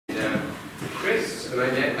Chris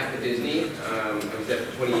and I met back at Disney. I was there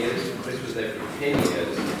for 20 years. Chris was there for 10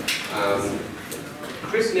 years.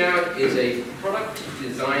 Chris now is a product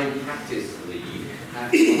design practice lead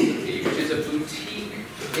at Pacific, which is a boutique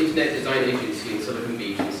internet design agency in Silicon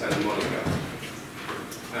Beach in Santa Monica.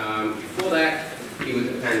 Before that, he was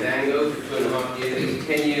at Fandango for 2.5 years,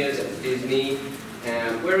 10 years at Disney,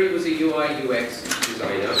 where he was a UI UX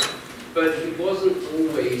designer. But he wasn't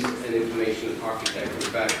always an information architect. In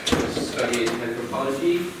fact, he studied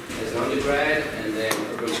anthropology as an undergrad, and then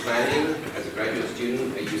urban planning as a graduate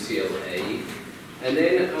student at UCLA. And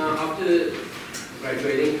then after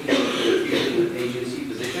graduating, he worked in a few agency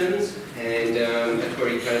positions, and that's where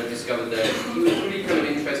he kind of discovered that he was really kind of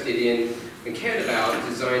interested in and cared about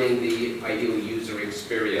designing the ideal user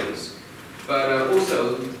experience. But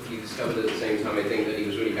also, he discovered at the same time, I think, that he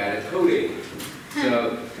was really bad at coding.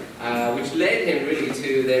 So, which led him really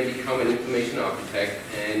to then become an information architect,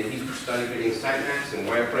 and he started creating site maps and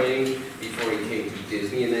wireframing before he came to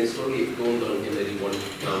Disney, and then slowly it dawned on him that he wanted to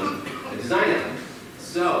become a designer.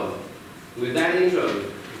 So, with that intro,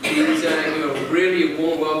 please give a really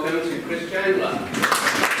warm welcome to Chris Chandler.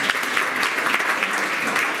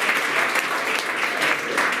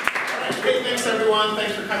 Hey, thanks everyone.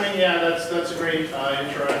 Thanks for coming. Yeah, that's a great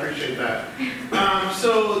intro. I appreciate that.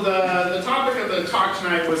 So the topic of the talk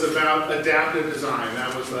tonight was about adaptive design.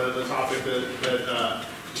 That was the topic that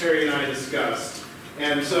Terry and I discussed.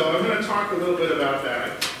 And so I'm going to talk a little bit about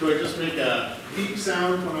that. Do I just make a beep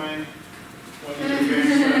sound when I do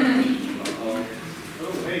advance?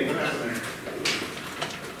 Oh, hey, what happened there?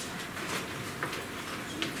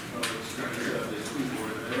 Oh, let's try to set this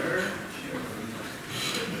keyboard there.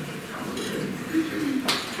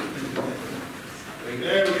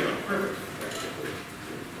 There we go. Perfect.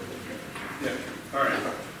 Yeah. All right.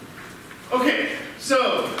 Okay. So,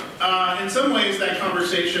 in some ways, that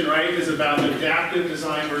conversation, right, is about adaptive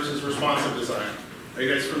design versus responsive design. Are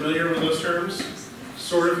you guys familiar with those terms?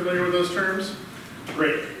 Sort of familiar with those terms?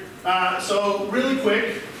 Great. So, really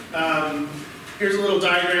quick, here's a little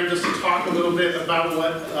diagram just to talk a little bit about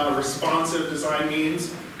what responsive design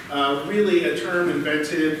means. Really, a term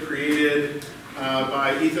invented, created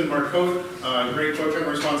by Ethan Marcotte, great book on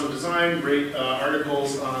responsive design, great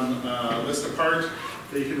articles on List Apart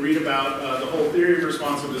that you can read about the whole theory of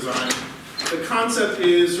responsive design. The concept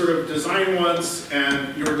is sort of design once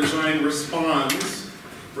and your design responds,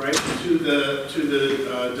 right, to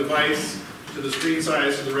the device, to the screen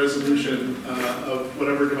size, to the resolution of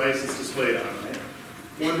whatever device it's displayed on, right?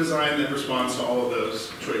 One design that responds to all of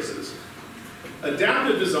those choices.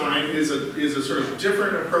 Adaptive design is a sort of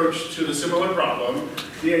different approach to the similar problem.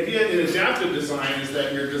 The idea in adaptive design is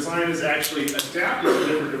that your design is actually adapted to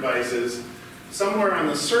different devices. Somewhere on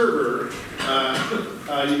the server,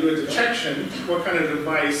 you do a detection, what kind of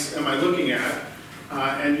device am I looking at,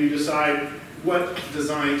 and you decide what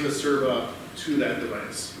design to serve up to that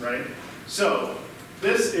device, right? So,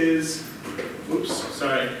 this is, oops,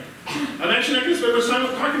 sorry. I'm actually not going to spend much time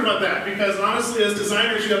talking about that because honestly, as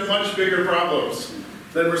designers, you have much bigger problems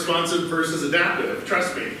than responsive versus adaptive.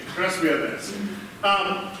 Trust me on this.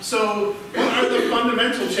 So, what are the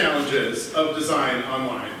fundamental challenges of design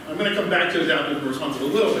online? I'm going to come back to adaptive and responsive a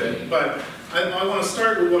little bit, but I want to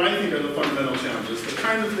start with what I think are the fundamental challenges, the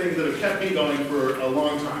kind of things that have kept me going for a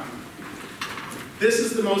long time. This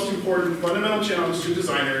is the most important fundamental challenge to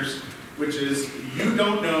designers, which is you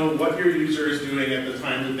don't know what your user is doing at the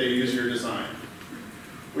time that they use your design.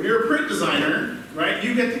 When you're a print designer, right,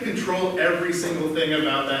 you get to control every single thing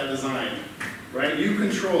about that design, right? You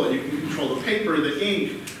control it. You can control the paper, the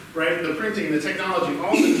ink, right, the printing, the technology,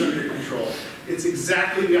 all things under your control. It's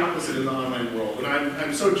exactly the opposite in the online world. And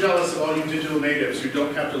I'm so jealous of all you digital natives who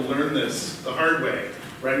don't have to learn this the hard way,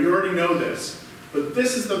 right? You already know this. But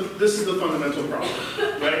this is the fundamental problem,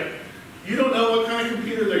 right? You don't know what kind of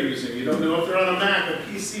computer they're using. You don't know if they're on a Mac, a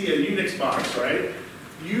PC, a Unix box, right?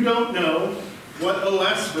 You don't know what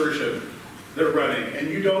OS version they're running, and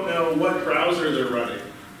you don't know what browser they're running.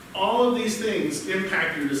 All of these things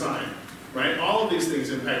impact your design, right? All of these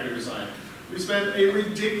things impact your design. We spent a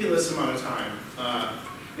ridiculous amount of time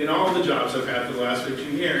in all of the jobs I've had for the last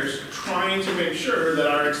 15 years trying to make sure that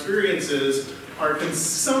our experiences are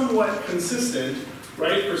somewhat consistent,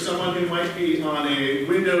 right, for someone who might be on a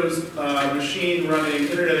Windows machine running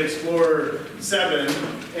Internet Explorer 7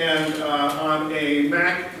 and on a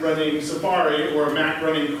Mac running Safari or a Mac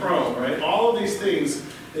running Chrome, right? All of these things,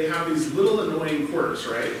 they have these little annoying quirks,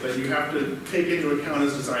 right, that you have to take into account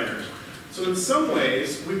as designers. So in some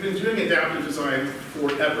ways, we've been doing adaptive design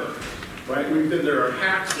forever, right? There are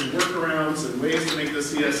hacks and workarounds and ways to make the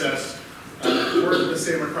CSS work the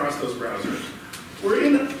same across those browsers. we're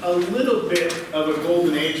in a little bit of a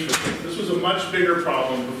golden age for this. This was a much bigger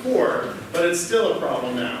problem before, but it's still a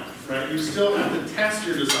problem now, right? You still have to test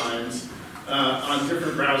your designs on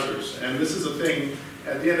different browsers. And this is a thing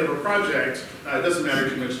at the end of a project, it doesn't matter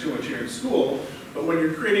too much you're in school, but when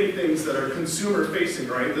you're creating things that are consumer facing,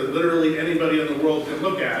 right, that literally anybody in the world can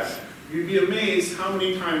look at, you'd be amazed how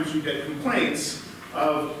many times you get complaints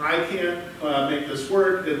of, I can't make this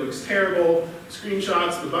work, it looks terrible,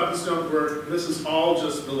 screenshots, the buttons don't work. This is all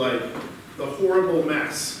just the horrible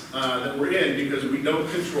mess that we're in because we don't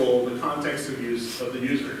control the context of use of the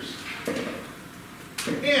users.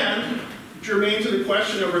 And germane to the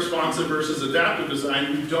question of responsive versus adaptive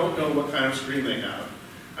design, you don't know what kind of screen they have.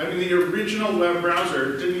 I mean, the original web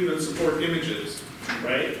browser didn't even support images,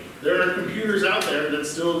 right? There are computers out there that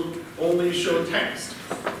still only show text.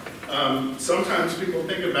 Sometimes people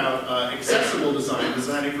think about accessible design,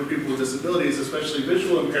 designing for people with disabilities, especially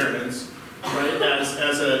visual impairments, right,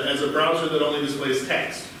 as a browser that only displays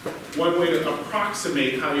text. One way to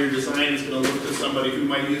approximate how your design is going to look to somebody who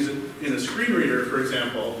might use it in a screen reader, for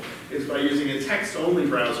example, is by using a text-only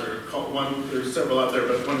browser. There's several out there,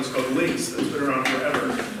 but one is called Lynx, that's been around forever,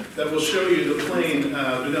 that will show you the plain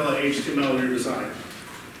vanilla HTML of your design.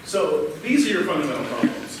 So these are your fundamental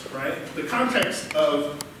problems, right? The context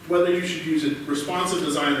of whether you should use a responsive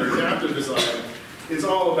design or adaptive design is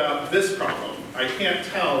all about this problem. I can't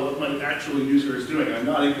tell what my actual user is doing. I'm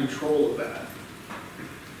not in control of that.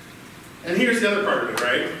 And here's the other part of it,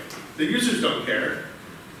 right? The users don't care.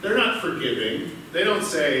 They're not forgiving. They don't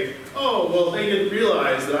say, oh, well, they didn't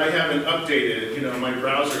realize that I haven't updated, my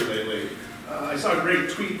browser lately. I saw a great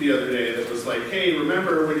tweet the other day that was like, hey,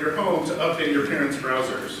 remember when you're home to update your parents'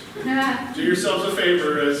 browsers. Do yourselves a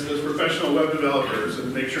favor as professional web developers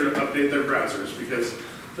and make sure to update their browsers because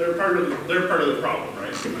they're part of the problem,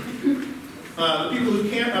 right? The people who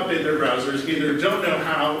can't update their browsers either don't know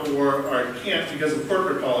how or can't because of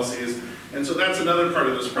corporate policies. And so that's another part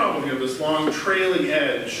of this problem. You have this long trailing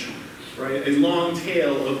edge, right? A long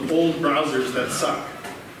tail of old browsers that suck,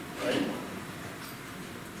 right?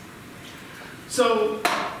 So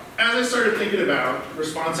as I started thinking about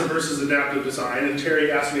responsive versus adaptive design, and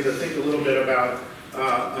Terry asked me to think a little bit about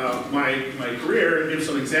my career and give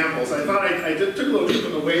some examples, I thought I took a little trip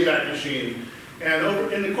in the Wayback Machine.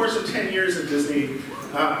 And in the course of 10 years at Disney,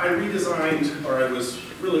 I redesigned, or I was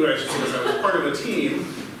really what I should say is I was part of a team,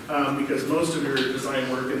 because most of your design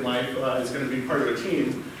work in life is going to be part of a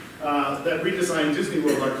team, that redesigned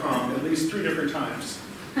DisneyWorld.com at least 3 different times.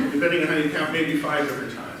 Depending on how you count, maybe 5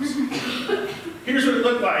 different times. Here's what it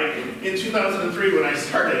looked like in 2003 when I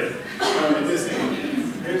started at Disney.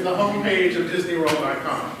 Here's the homepage of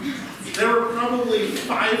DisneyWorld.com. There were probably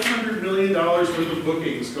 $500 million worth of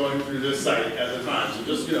bookings going through this site at the time. So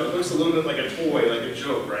just, it looks a little bit like a toy, like a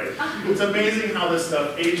joke, right? It's amazing how this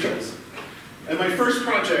stuff ages. And my first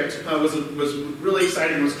project was really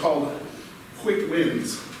exciting. It was called Quick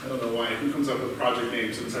Wins. I don't know why. Who comes up with project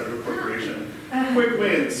names inside of a corporation? Quick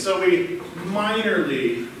Wins. So we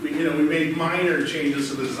made minor changes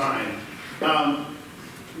to the design.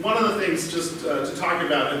 One of the things, just to talk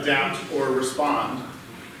about adapt or respond,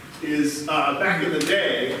 is back in the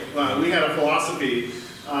day, we had a philosophy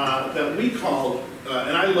that we called,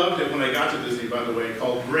 and I loved it when I got to Disney, by the way,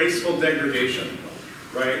 called graceful degradation,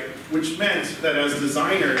 right? Which meant that as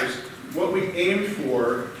designers, what we aimed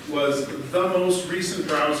for was the most recent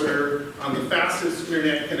browser on the fastest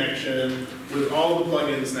internet connection with all the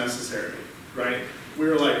plugins necessary, right? We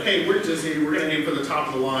were like, hey, we're Disney, we're going to aim for the top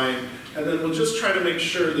of the line, and then we'll just try to make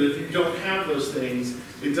sure that if you don't have those things,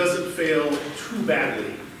 it doesn't fail too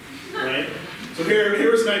badly, right? So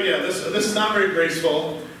here was an idea. This is not very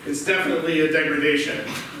graceful. It's definitely a degradation,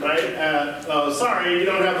 right? Sorry, you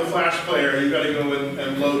don't have the Flash player. You've got to go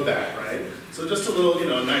and load that, right? So just a little,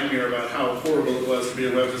 nightmare about how horrible it was to be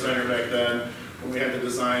a web designer back then when we had to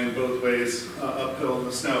design both ways uphill in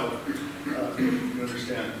the snow. You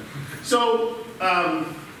understand. So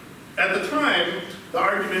at the time, the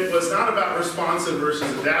argument was not about responsive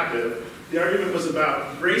versus adaptive. The argument was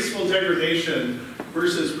about graceful degradation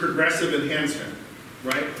versus progressive enhancement,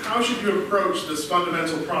 right? How should you approach this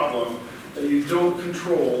fundamental problem that you don't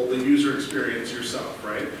control the user experience yourself,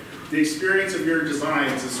 right? The experience of your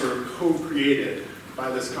designs is sort of co-created by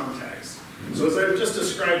this context. So as I've just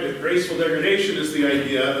described it, graceful degradation is the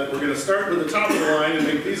idea that we're going to start with the top of the line and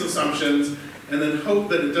make these assumptions and then hope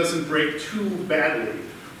that it doesn't break too badly.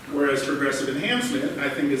 Whereas progressive enhancement, I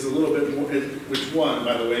think, is a little bit more, which one,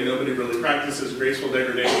 by the way, nobody really practices graceful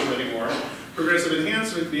degradation anymore. Progressive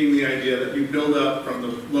enhancement being the idea that you build up from the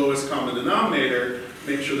lowest common denominator,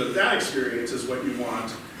 make sure that that experience is what you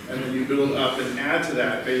want, and then you build up and add to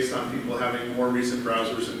that based on people having more recent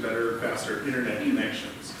browsers and better, faster internet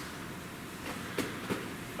connections.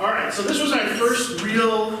 All right, so this was our first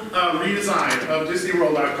real redesign of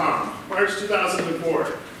DisneyWorld.com, March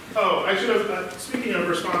 2004. Oh, I should have, speaking of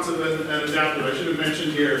responsive and adaptive, I should have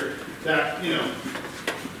mentioned here that, you know,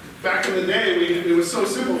 back in the day, it was so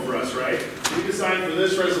simple for us, right? We designed for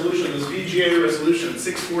this resolution, this VGA resolution,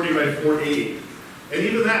 640 by 480. And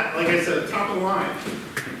even that, like I said, top of the line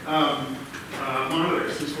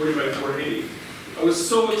monitor, 640 by 480. I was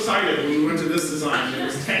so excited when we went to this design. It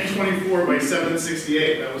was 1024 by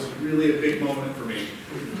 768. That was really a big moment for me.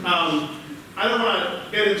 I don't want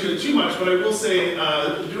to get into it too much, but I will say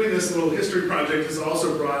doing this little history project has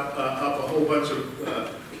also brought up a whole bunch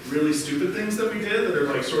of really stupid things that we did that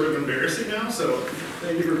are like sort of embarrassing now. So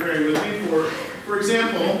thank you for bearing with me. For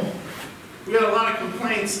example, we had a lot of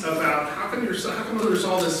complaints about how come there's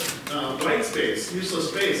all this white space, useless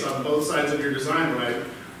space on both sides of your design when I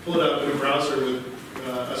pull it up in a browser with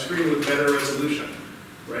a screen with better resolution,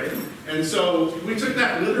 right? And so we took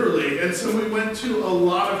that literally, and so we went to a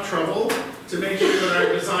lot of trouble to make sure that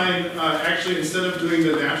our design actually, instead of doing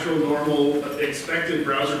the natural, normal, expected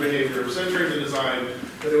browser behavior of centering the design,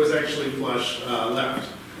 that it was actually flush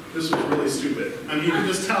left. This was really stupid. I mean, you can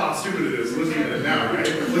just tell how stupid it is looking at it now, right?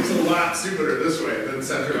 It looks a lot stupider this way than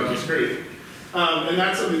centered on the screen. And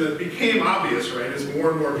that's something that became obvious, right, as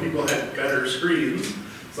more and more people had better screens.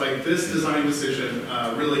 It's like this design decision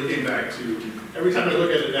really came back to, every time I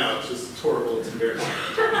look at it now, it's horrible, it's embarrassing.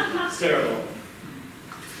 It's terrible.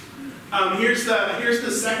 Here's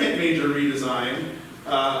the second major redesign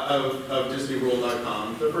of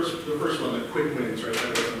DisneyWorld.com. The first one, the quick wins, right?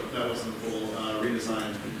 That wasn't the full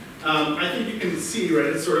redesign. I think you can see, right?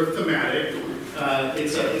 It's sort of thematic.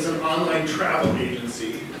 It's an online travel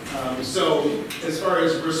agency. So as far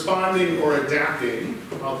as responding or adapting,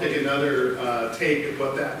 I'll take another take at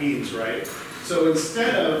what that means, right? So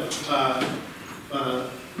instead of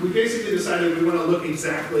we basically decided we want to look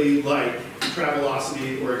exactly like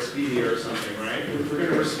Travelocity or Expedia or something, right? We're going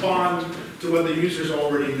to respond to what the users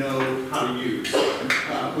already know how to use,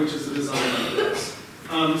 which is the design of this.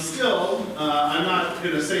 Still, I'm not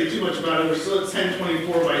going to say too much about it. We're still at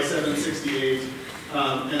 1024 by 768.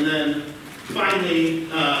 And then finally,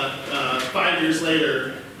 5 years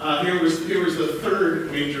later, here was the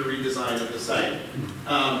third major redesign of the site.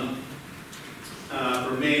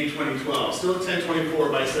 For May 2012, still at 1024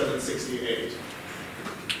 by 768.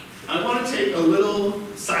 I want to take a little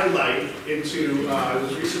sidelight into, I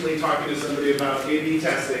was recently talking to somebody about A/B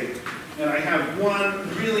testing, and I have one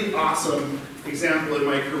really awesome example in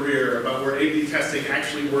my career about where A/B testing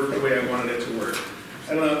actually worked the way I wanted it to work.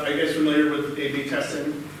 I don't know, are you guys familiar with A/B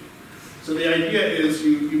testing? So the idea is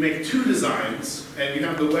you make two designs, and you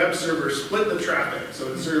have the web server split the traffic.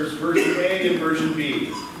 So it serves version A and version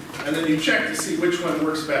B. And then you check to see which one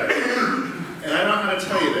works better. And I don't know how to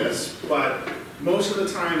tell you this, but most of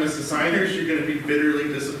the time as designers, you're going to be bitterly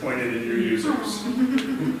disappointed in your users.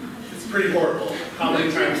 It's pretty horrible how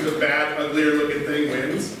many times the bad, uglier looking thing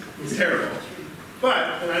wins. It's terrible.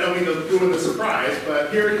 But, and I don't mean to ruin the surprise,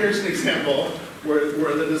 but here's an example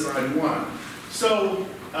where the design won. So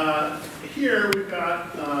here we've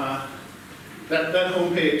got that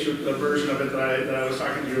homepage, a version of it that I was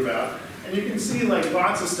talking to you about. And you can see like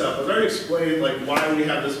lots of stuff. I've already explained like why we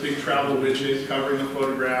have this big travel widget covering the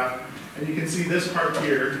photograph. And you can see this part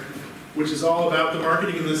here, which is all about the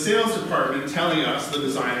marketing and the sales department telling us, the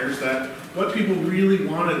designers, that what people really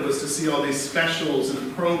wanted was to see all these specials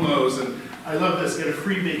and promos. And I love this, get a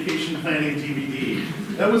free vacation planning DVD.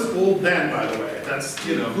 That was old then, by the way. That's,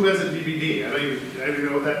 you know, who has a DVD? I don't even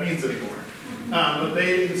know what that means anymore. But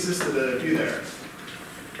they insisted that it be there.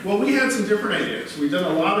 Well, we had some different ideas. We've done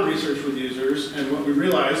a lot of research with users, and what we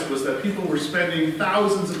realized was that people were spending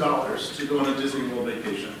thousands of dollars to go on a Disney World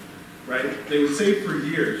vacation, right? They would save for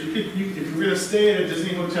years. If you were going to stay at a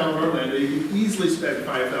Disney hotel in Orlando, you could easily spend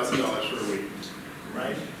 $5,000 for a week,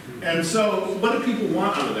 right? And so what do people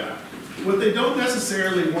want out of that? What they don't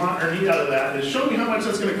necessarily want or need out of that is show me how much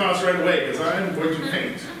that's going to cost right away, because I'm going to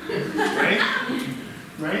paint, right?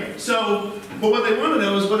 Right? So, but what they want to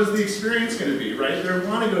know is what is the experience going to be, right? They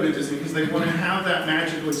want to go to Disney because they want to have that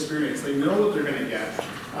magical experience. They know what they're going to get.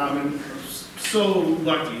 And so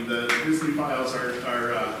lucky. The Disney files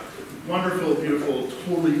are wonderful, beautiful,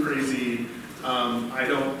 totally crazy. I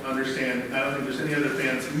don't understand. I don't think there's any other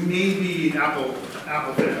fans. Maybe Apple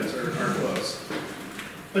fans are close.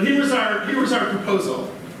 But here was our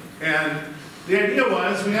proposal. And the idea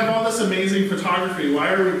was, we have all this amazing photography.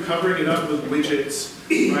 Why are we covering it up with widgets,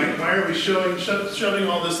 right? Why are we shoving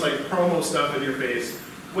all this like promo stuff in your face?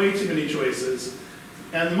 Way too many choices.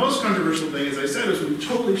 And the most controversial thing, as I said, is we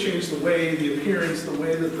totally changed the way, the appearance, the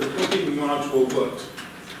way that the booking module looked,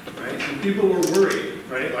 right? And people were worried,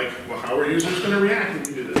 right? Like, well, how are users going to react when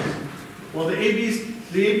you do this? Well, the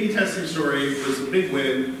A/B testing story was a big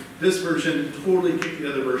win. This version totally kicked the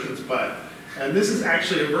other version's butt. And this is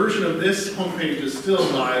actually a version of this homepage is still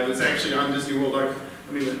live. It's actually on Disney World.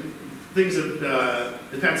 I mean, things have,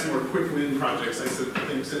 they've had some more quick win projects, I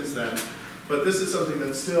think, since then. But this is something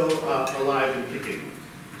that's still alive and kicking.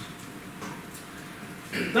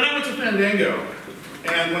 Then I went to Fandango.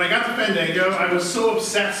 And when I got to Fandango, I was so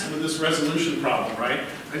obsessed with this resolution problem, right?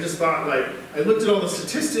 I just thought, like, I looked at all the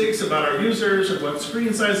statistics about our users and what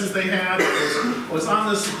screen sizes they had. I was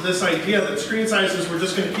on this idea that screen sizes were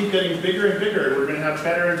just going to keep getting bigger and bigger. We're going to have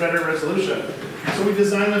better and better resolution. So we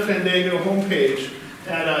designed the Fandango homepage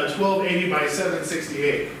at 1280 by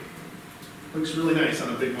 768. Looks really nice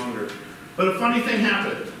on a big monitor. But a funny thing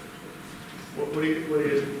happened. What do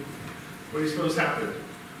you suppose happened?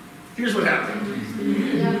 Here's what happened.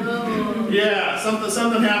 Yeah,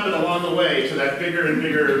 something happened along the way to that bigger and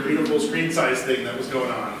bigger beautiful screen size thing that was going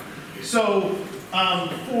on. So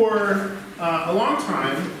for a long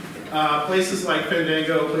time, places like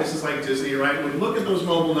Fandango, places like Disney, right, would look at those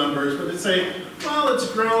mobile numbers, but they'd say, well, it's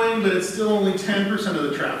growing, but it's still only 10% of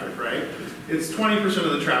the traffic, right? It's 20%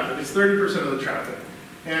 of the traffic, it's 30% of the traffic.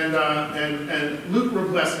 And Luke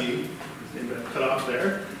Robleski, cut off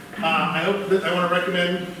there, I want to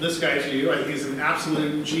recommend this guy to you. I think he's an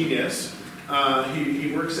absolute genius.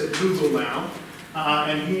 He works at Google now,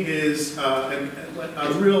 and he is a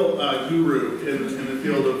real guru in the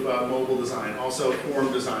field of mobile design, also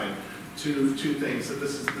form design. Two things. So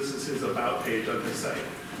this is his about page on his site.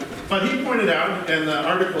 But he pointed out, and the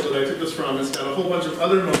article that I took this from has got a whole bunch of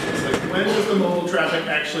other moments, like when does the mobile traffic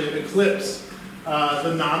actually eclipse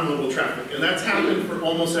the non-mobile traffic? And that's happened for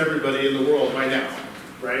almost everybody in the world by now.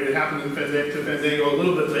 Right? It happened to Fandango a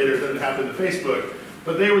little bit later than it happened to Facebook,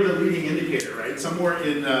 but they were the leading indicator, right? Somewhere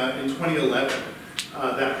in 2011,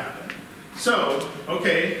 that happened. So,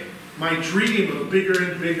 okay, my dream of bigger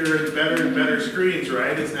and bigger and better screens,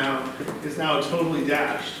 right, is now totally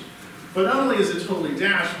dashed. But not only is it totally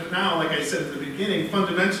dashed, but now, like I said at the beginning,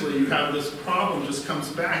 fundamentally you have this problem just comes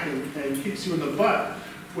back and kicks you in the butt,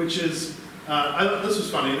 which is this was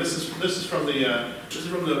funny. This is from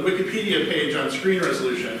the Wikipedia page on screen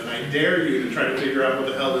resolution, and I dare you to try to figure out what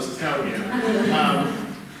the hell this is telling you.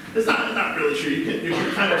 It's not really true. You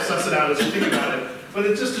can kind of suss it out as you think about it, but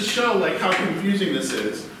it's just to show like how confusing this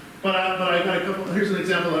is. But I got a couple. Here's an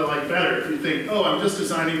example I like better. If you think, oh, I'm just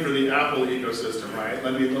designing for the Apple ecosystem, right?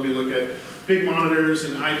 Let me look at big monitors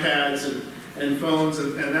and iPads and phones,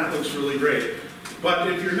 and that looks really great.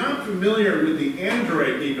 But if you're not familiar with the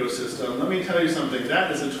Android ecosystem, let me tell you something,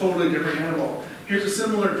 that is a totally different animal. Here's a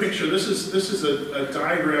similar picture. This is a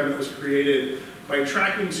diagram that was created by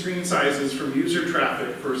tracking screen sizes from user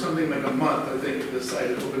traffic for something like a month, I think, at this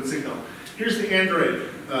site at OpenSignal. Here's the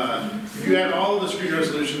Android. If you add all of the screen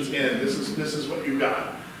resolutions in, this is what you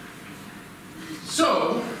got.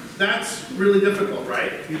 So, that's really difficult,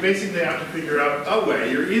 right? You basically have to figure out a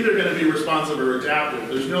way. You're either going to be responsive or adaptive.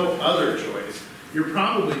 There's no other choice. You're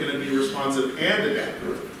probably going to be responsive and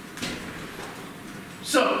adaptive.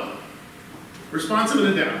 So, responsive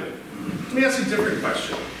and adaptive. Let me ask you a different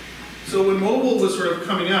question. So when mobile was sort of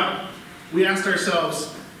coming up, we asked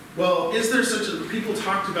ourselves, well, is there such a, people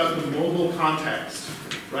talked about the mobile context,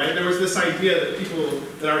 right? There was this idea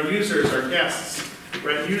that our users, our guests,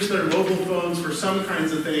 right, use their mobile phones for some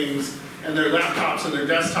kinds of things, and their laptops and their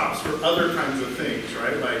desktops for other kinds of things,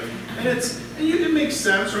 right? Like, it makes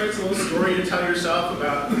sense, right? It's a little story you tell yourself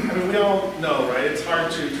about, I mean, we all know, right? It's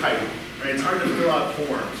hard to type, right? It's hard to fill out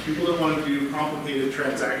forms. People don't want to do complicated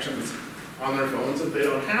transactions on their phones if they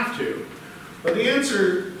don't have to. But the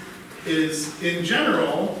answer is, in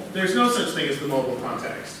general, there's no such thing as the mobile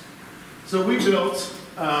context. So we built,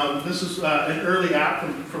 this is an early app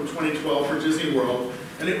from 2012 for Disney World,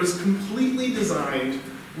 and it was completely designed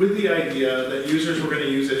with the idea that users were going to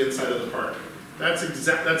use it inside of the park.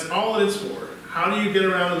 That's all it is for. How do you get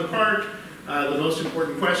around in the park? The most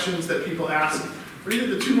important questions that people ask. What do you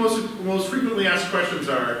think the two most frequently asked questions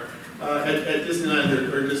are at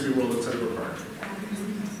Disneyland or Disney World inside of a park?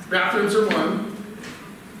 Bathrooms are one.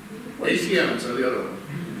 ATMs are the other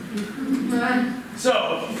one.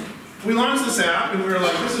 So we launched this app and we were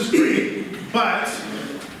like, this is great, but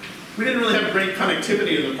we didn't really have great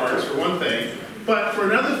connectivity in the parks for one thing. But for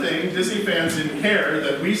another thing, Disney fans didn't care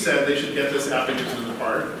that we said they should get this app into the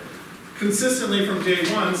park. Consistently from day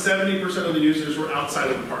one, 70% of the users were outside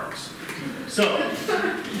of the parks. So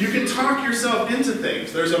you can talk yourself into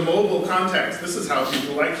things. There's a mobile context. This is how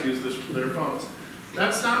people like to use their phones.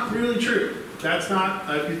 That's not really true. That's not,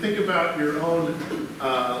 if you think about your own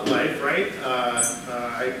life, right?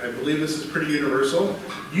 I believe this is pretty universal.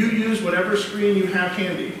 You use whatever screen you have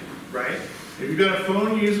handy, right? If you've got a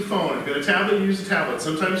phone, you use a phone. If you've got a tablet, you use a tablet.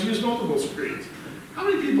 Sometimes you use multiple screens. How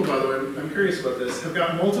many people, by the way, I'm curious about this, have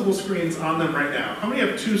got multiple screens on them right now? How many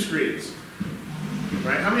have 2 screens?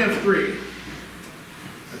 Right? How many have 3?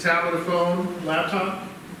 A tablet, a phone, laptop?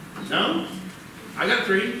 No? I got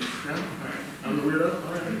 3. No? All right. I'm the weirdo?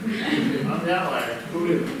 All right. I'm the outlier. Who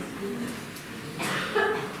knew?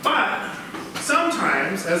 But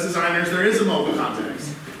sometimes, as designers, there is a mobile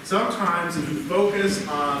context. Sometimes if you focus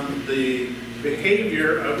on the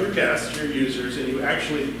behavior of your guests, your users, and you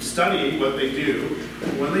actually study what they do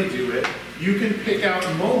when they do it, you can pick out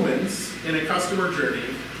moments in a customer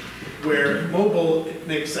journey where mobile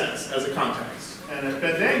makes sense as a context. And at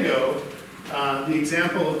Fandango, the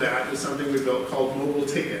example of that is something we built called Mobile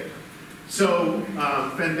Ticket. So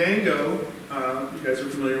Fandango, you guys are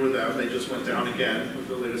familiar with them. They just went down again with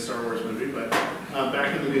the latest Star Wars movie, but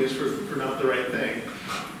back in the news for Not the Right Thing.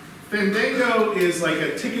 Fandango is like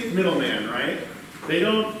a ticket middleman, right? They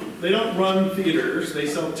don't run theaters. They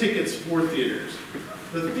sell tickets for theaters.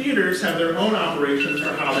 The theaters have their own operations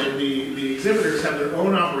for how the exhibitors have their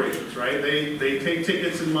own operations, right? They take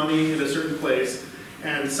tickets and money in a certain place,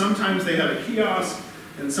 and sometimes they have a kiosk,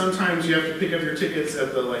 and sometimes you have to pick up your tickets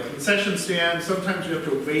at the concession stand. Sometimes you have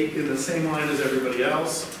to wait in the same line as everybody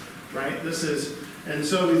else, right? And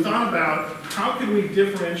so we thought about how can we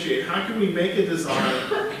differentiate, how can we make a design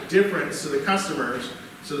difference to the customers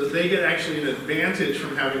so that they get actually an advantage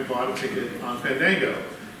from having bought a ticket on Fandango.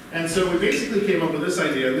 And so we basically came up with this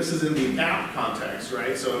idea. This is in the app context,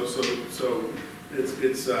 right? So it's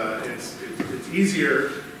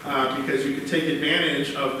easier because you can take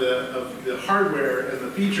advantage of the hardware and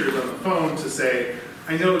the features on the phone to say,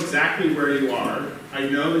 I know exactly where you are. I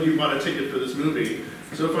know that you bought a ticket for this movie.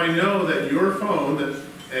 So if I know that your phone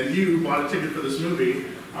and you bought a ticket for this movie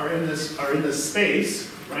are in this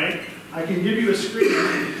space, right? I can give you a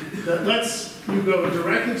screen that lets you go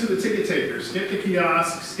directly to the ticket taker, skip the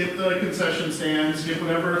kiosk, skip the concession stand, skip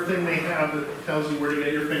whatever thing they have that tells you where to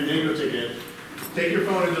get your Fandango ticket. Take your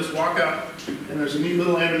phone and just walk up, and there's a neat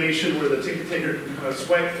little animation where the ticket taker can kind of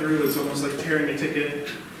swipe through. It's almost like tearing a ticket,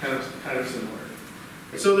 kind of similar.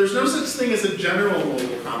 So there's no such thing as a general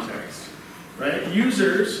mobile context, right?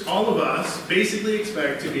 Users, all of us, basically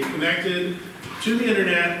expect to be connected to the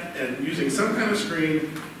internet and using some kind of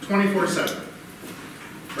screen 24/7,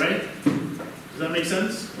 right? Does that make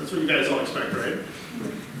sense? That's what you guys all expect, right?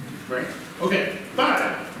 Right? Okay,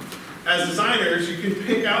 but as designers, you can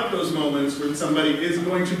pick out those moments when somebody is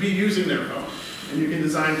going to be using their phone, and you can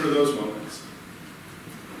design for those moments.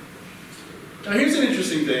 Now here's an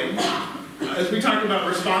interesting thing. As we talk about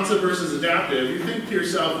responsive versus adaptive, you think to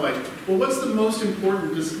yourself like, well, what's the most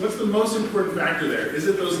important factor there? Is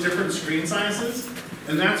it those different screen sizes?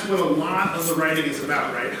 And that's what a lot of the writing is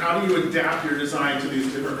about, right? How do you adapt your design to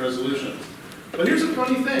these different resolutions? But here's a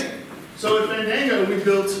funny thing. So at Fandango, we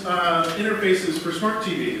built interfaces for smart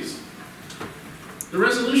TVs. The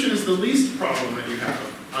resolution is the least problem that you have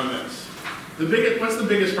on this. What's the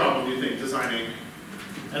biggest problem, do you think, designing,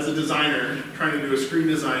 as a designer, trying to do a screen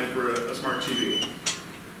design for a smart TV?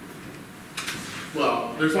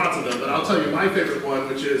 Well, there's lots of them, but I'll tell you my favorite one,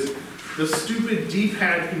 which is the stupid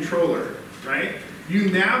D-pad controller, right? You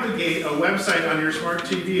navigate a website on your smart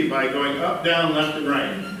TV by going up, down, left, and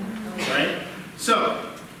right? So,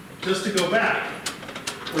 just to go back,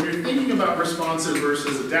 when you're thinking about responsive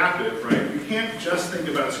versus adaptive, right, you can't just think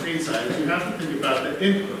about screen size, you have to think about the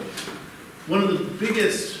input. One of the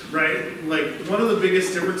biggest, one of the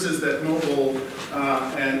biggest differences that mobile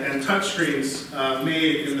and touch screens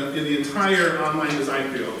made in the entire online design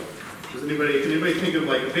field. Can anybody think of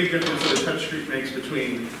a big difference that a touch screen makes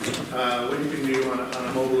between what you can do on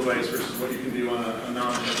a mobile device versus what you can do on a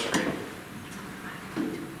non-touch screen?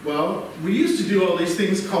 Well, we used to do all these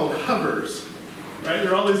things called hovers, right?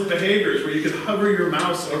 There are all these behaviors where you could hover your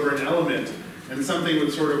mouse over an element and something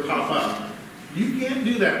would sort of pop up. You can't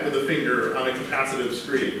do that with a finger on a capacitive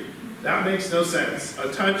screen. That makes no sense.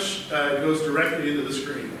 A touch goes directly into the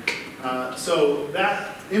screen. So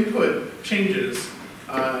that input changes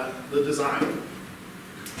the design.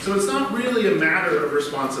 So it's not really a matter of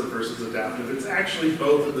responsive versus adaptive. It's actually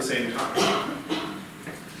both at the same time.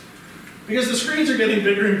 Because the screens are getting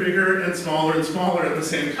bigger and bigger and smaller at the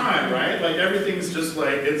same time, right? Like everything's just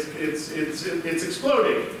like, it's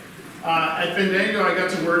exploding. At Fandango, I got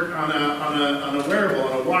to work on a wearable,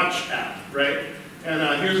 on a watch app, right?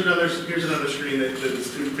 And here's another screen that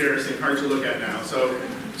is embarrassing, hard to look at now. So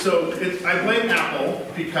I blame Apple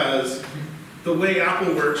because the way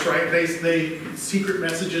Apple works, right? Secret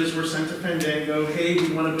messages were sent to Fandango. Hey,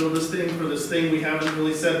 we want to build this thing for this thing. We haven't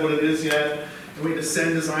really said what it is yet. And we had to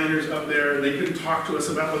send designers up there, and they couldn't talk to us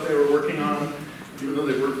about what they were working on, even though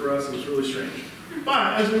they worked for us. It was really strange.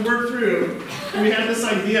 But as we worked through, we had this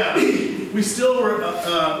idea. We still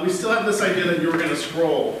have this idea that you were going to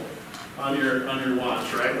scroll on your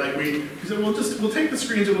watch, right? Like we said, we'll take the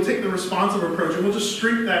screens and we'll take the responsive approach and we'll just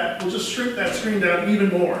shrink that screen down even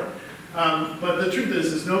more. But the truth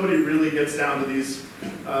is nobody really gets down to these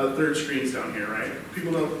third screens down here, right?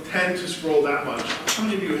 People don't tend to scroll that much. How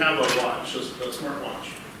many of you have a watch, a smart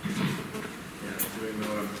watch? Yeah, you know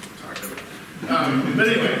what I'm talking about. But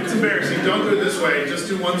anyway, it's embarrassing. Don't do it this way. Just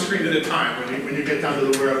do one screen at a time when you get down to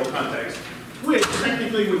the wearable context, which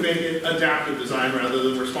technically would make it adaptive design rather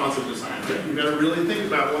than responsive design. Right? You've got to really think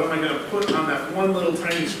about what am I going to put on that one little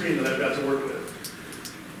tiny screen that I've got to work with.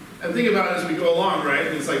 And think about it as we go along, right?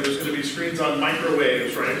 It's like there's going to be screens on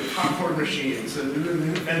microwaves, right? Popcorn machines, and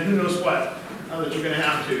who knows what that you're going to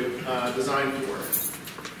have to design for.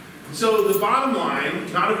 So the bottom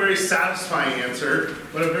line, not a very satisfying answer,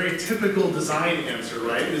 but a very typical design answer,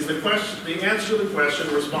 right? Is the question, the answer to the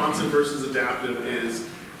question, responsive versus adaptive, is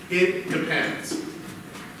it depends,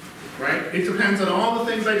 right? It depends on all the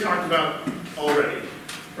things I talked about already,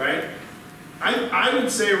 right? I would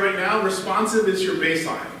say right now, responsive is your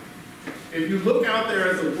baseline. If you look out there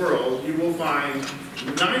at the world, you will find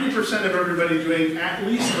 90% of everybody doing at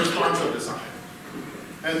least responsive design,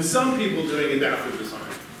 and some people doing adaptive design.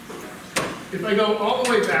 If I go all the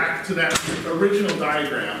way back to that original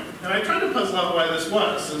diagram, and I tried to puzzle out why this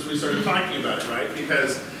was since we started talking about it, right?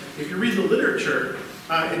 Because if you read the literature,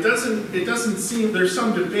 it doesn't seem, there's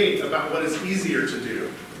some debate about what is easier to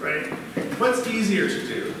do, right? What's easier to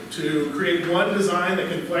do? To create one design that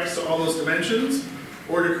can flex to all those dimensions,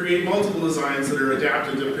 or to create multiple designs that are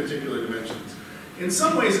adapted to particular dimensions? In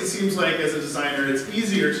some ways, it seems like as a designer, it's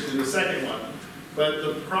easier to do the second one. But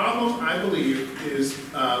the problem, I believe, is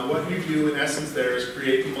what you do in essence there is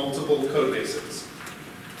create multiple code bases.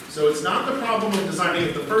 So it's not the problem of designing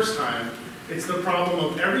it the first time, it's the problem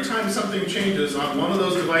of every time something changes on one of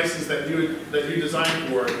those devices that you designed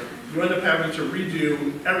for, you end up having to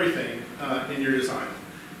redo everything in your design.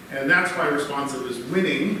 And that's why responsive is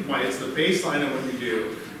winning, why it's the baseline of what you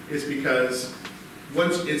do, is because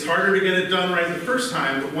once it's harder to get it done right the first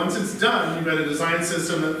time, but once it's done, you've got a design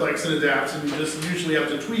system that flexes and adapts, and you just usually have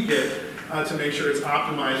to tweak it to make sure it's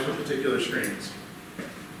optimized for particular screens.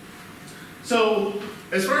 So,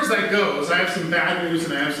 as far as that goes, I have some bad news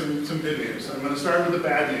and I have some good news. I'm going to start with the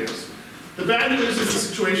bad news. The bad news is the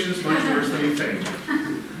situation is much worse than you think,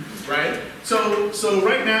 right? So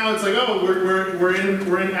right now it's like, oh, we're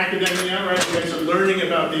in academia, right? You guys are learning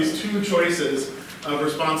about these two choices of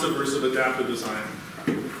responsive versus adaptive design.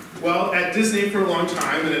 Well, at Disney for a long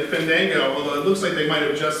time, and at Fandango, although it looks like they might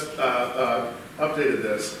have just updated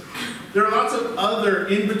this, there are lots of other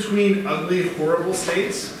in-between ugly, horrible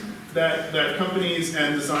states that companies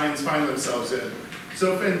and designs find themselves in.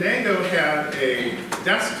 So Fandango had a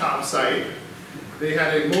desktop site, they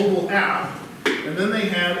had a mobile app, and then they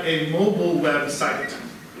had a mobile website,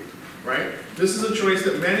 right? This is a choice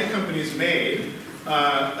that many companies made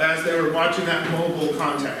as they were watching that mobile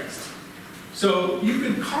context. So you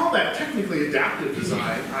could call that technically adaptive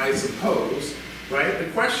design, I suppose, right? The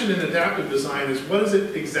question in adaptive design is what is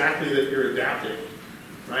it exactly that you're adapting,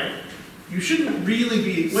 right? You shouldn't really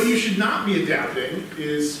be, what you should not be adapting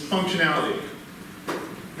is functionality.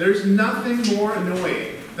 There's nothing more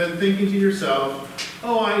annoying than thinking to yourself,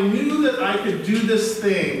 oh, I knew that I could do this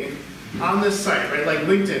thing on this site, right? Like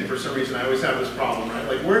LinkedIn, for some reason, I always have this problem, right?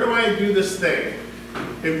 Like, where do I do this thing?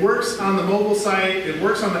 It works on the mobile site, it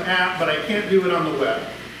works on the app, but I can't do it on the web.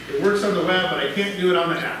 It works on the web, but I can't do it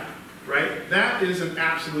on the app, right? That is an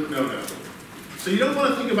absolute no-no. So you don't want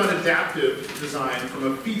to think about adaptive design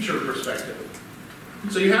from a feature perspective.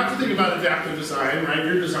 So you have to think about adaptive design, right?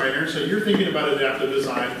 You're a designer, so you're thinking about adaptive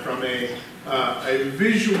design from a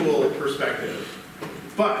visual perspective.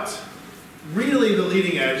 But really the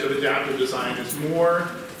leading edge of adaptive design is more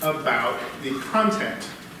about the content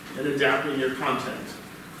and adapting your content.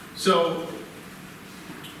 So,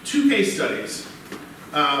 two case studies.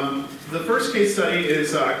 The first case study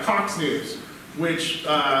is Cox News, which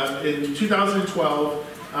in 2012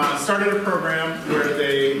 started a program where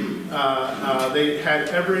they had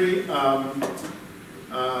every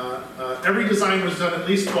design was done at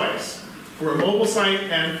least twice, for a mobile site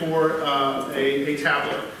and for a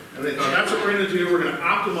tablet. And they thought, that's what we're going to do. We're going to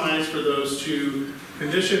optimize for those two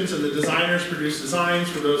conditions, and the designers produce designs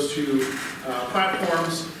for those two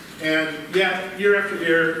platforms. And yet, year after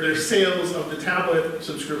year, their sales of the tablet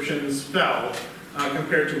subscriptions fell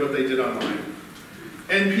compared to what they did online.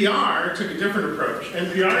 NPR took a different approach.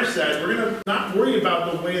 NPR said, we're going to not worry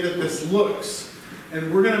about the way that this looks,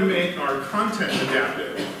 and we're going to make our content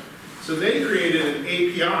adaptive. So they created an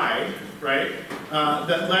API, right,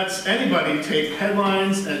 that lets anybody take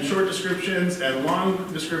headlines and short descriptions and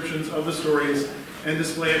long descriptions of the stories and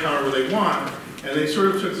display it however they want. And they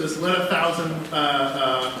sort of took this let 1,000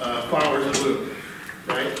 flowers bloom,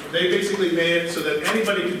 right? They basically made it so that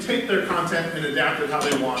anybody could take their content and adapt it how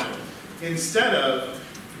they wanted, instead of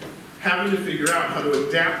having to figure out how to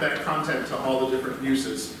adapt that content to all the different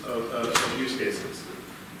uses of use cases.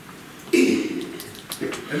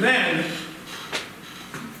 And then,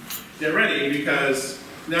 get ready, because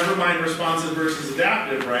never mind responsive versus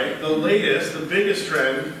adaptive, right? The latest, the biggest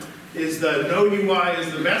trend is the no UI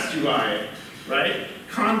is the best UI, right?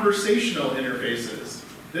 Conversational interfaces.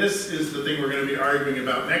 This is the thing we're going to be arguing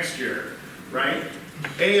about next year, right?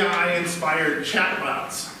 AI-inspired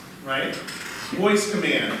chatbots, right? Voice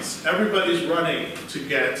commands. Everybody's running to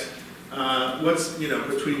get what's,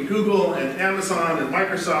 between Google and Amazon and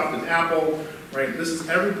Microsoft and Apple, right? This is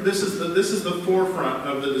the forefront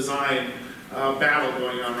of the design battle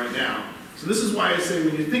going on right now. So this is why I say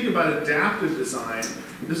when you think about adaptive design,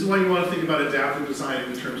 this is why you want to think about adaptive design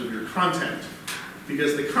in terms of your content,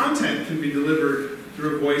 because the content can be delivered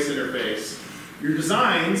through a voice interface. Your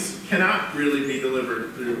designs cannot really be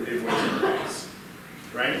delivered through a voice interface,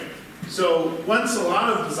 right? So once a lot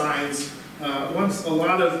of designs, once a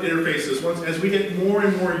lot of interfaces, as we get more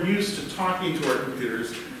and more used to talking to our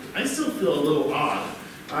computers, I still feel a little odd.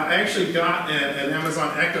 I actually got an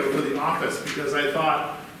Amazon Echo for the office because I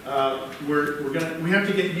thought we have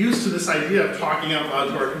to get used to this idea of talking out loud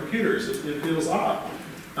to our computers. It feels odd.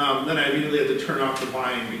 Then I immediately had to turn off the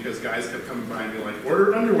buying because guys kept coming by and being like,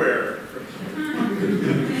 order underwear.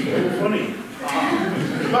 Funny.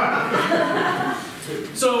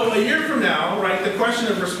 So a year from now, right, the question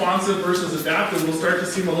of responsive versus adaptive will start to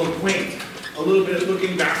seem a little quaint, a little bit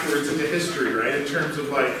looking backwards into history, right, in terms of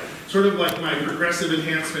like, sort of like my progressive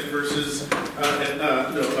enhancement versus,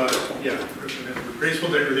 graceful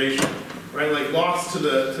degradation, right, like lost to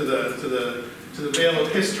the veil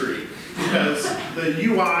of history, because the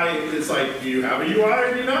UI is like, do you have a UI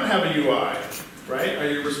or do you not have a UI, right? Are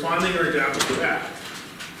you responding or adapting to that?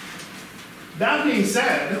 That being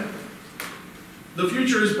said, the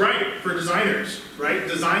future is bright for designers, right?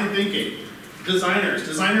 Design thinking.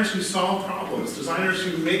 Designers who solve problems, designers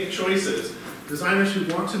who make choices, designers who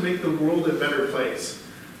want to make the world a better place.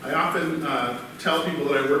 I often tell people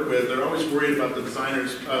that I work with, they're always worried about the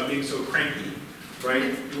designers being so cranky,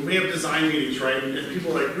 right? When we have design meetings, right, and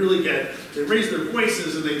people like really they raise their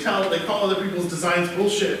voices and they call other people's designs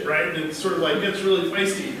bullshit, right? And it's sort of like gets really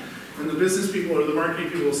feisty. And the business people or the marketing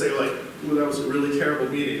people will say like, ooh, that was a really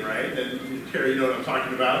terrible meeting, right? And Carrie, you know what I'm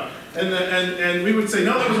talking about. And we would say,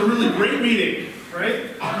 no, that was a really great meeting, right?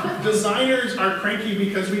 Designers are cranky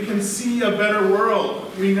because we can see a better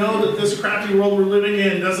world. We know that this crappy world we're living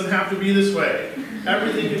in doesn't have to be this way.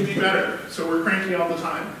 Everything can be better, so we're cranky all the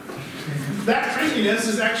time. That crankiness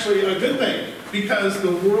is actually a good thing, because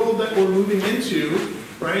the world that we're moving into,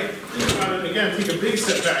 right, think about it again, take a big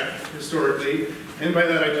step back historically, and by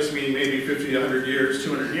that I just mean maybe 50, 100 years,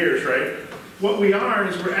 200 years, right? What we are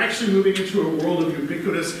is we're actually moving into a world of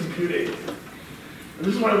ubiquitous computing. And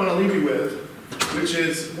this is what I want to leave you with, which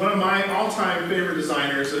is one of my all-time favorite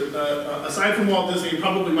designers. Aside from Walt Disney,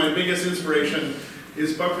 probably my biggest inspiration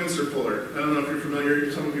is Buckminster Fuller. I don't know if you're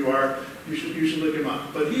familiar, some of you are, you should look him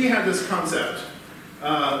up. But he had this concept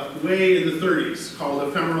way in the 30s called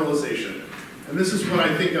ephemeralization. And this is what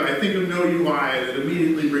I think of. I think of no UI, and it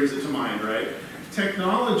immediately brings it to mind, right?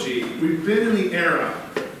 Technology, we've been in the era,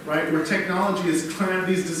 right, where technology is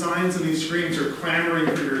these designs and these screens are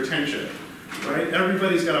clamoring for your attention, right?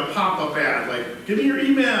 Everybody's got a pop-up ad, like, give me your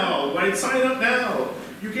email, right, sign up now.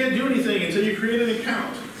 You can't do anything until you create an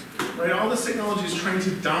account, right? All this technology is trying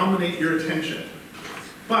to dominate your attention.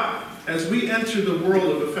 But as we enter the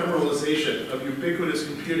world of ephemeralization, of ubiquitous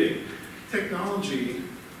computing, technology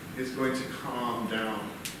is going to calm down.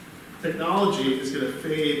 Technology is going to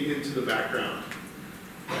fade into the background,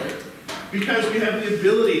 right? Because we have the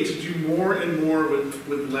ability to do more and more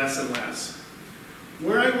with less and less.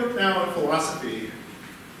 Where I work now at Philosophy,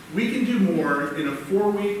 we can do more in a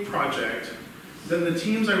 4-week project than the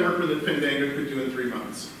teams I work with at Fandango could do in 3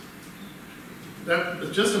 months. That's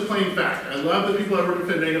just a plain fact. I love the people I work at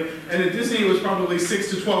Fandango, and at Disney it was probably 6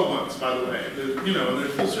 to 12 months, by the way.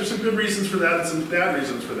 There's some good reasons for that and some bad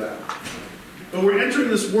reasons for that. But we're entering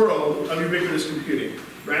this world of ubiquitous computing,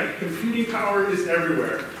 right? Computing power is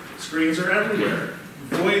everywhere. Screens are everywhere.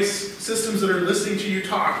 Voice systems that are listening to you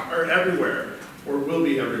talk are everywhere, or will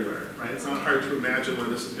be everywhere, right? It's not hard to imagine where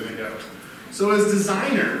this is going to go. So as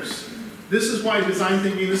designers, this is why design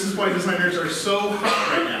thinking, this is why designers are so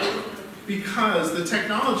hot right now. Because the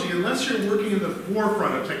technology, unless you're working in the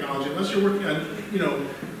forefront of technology, unless you're working on,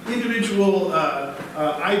 individual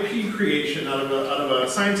IP creation out of a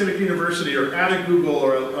scientific university or at a Google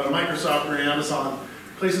or a Microsoft or an Amazon,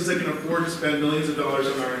 places that can afford to spend millions of dollars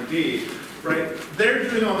on R&D, right? They're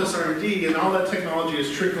doing all this R&D and all that technology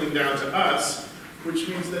is trickling down to us, which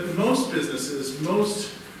means that most businesses,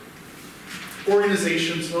 most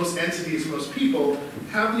organizations, most entities, most people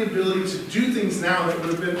have the ability to do things now that would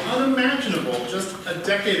have been unimaginable just a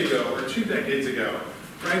decade ago or 2 decades ago,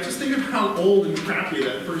 right? Just think of how old and crappy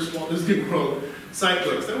that first Walt Disney World site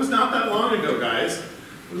looks. That was not that long ago, guys.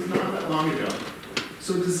 It was not that long ago.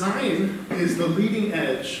 So design is the leading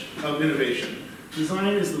edge of innovation.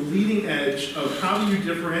 Design is the leading edge of how do you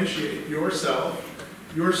differentiate yourself,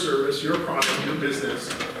 your service, your product, your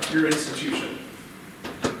business, your institution.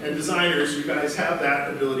 And designers, you guys have that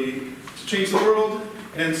ability to change the world.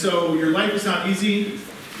 And so your life is not easy.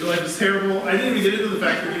 Your life is terrible. I didn't even get into the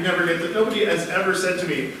fact that you never get that. Nobody has ever said to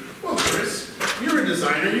me, well, Chris, you're a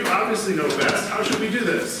designer. You obviously know best. How should we do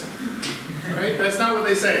this? Right? That's not what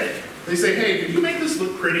they say. They say, hey, can you make this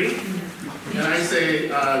look pretty? And I say,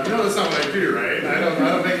 that's not what I do, right? I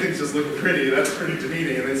don't make things just look pretty. That's pretty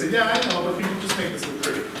demeaning. And they say, yeah, I know, but people just make this look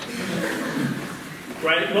pretty.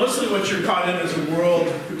 Right? Mostly what you're caught in is a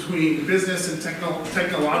world between business and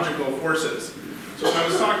technological forces. So when I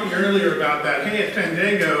was talking earlier about that, hey, at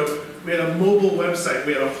Fandango, we had a mobile website.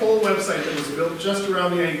 We had a whole website that was built just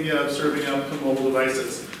around the idea of serving up to mobile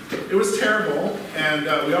devices. It was terrible, and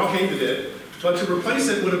we all hated it. But to replace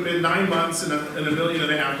it would have been 9 months and $1.5 million.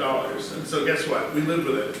 And so guess what? We lived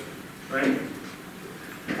with it, right?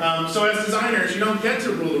 So as designers, you don't get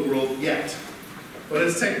to rule the world yet. But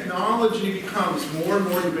as technology becomes more and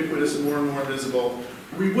more ubiquitous and more visible,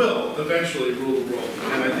 we will eventually rule the world.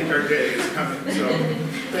 And I think our day is coming. So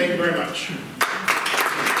thank you very much.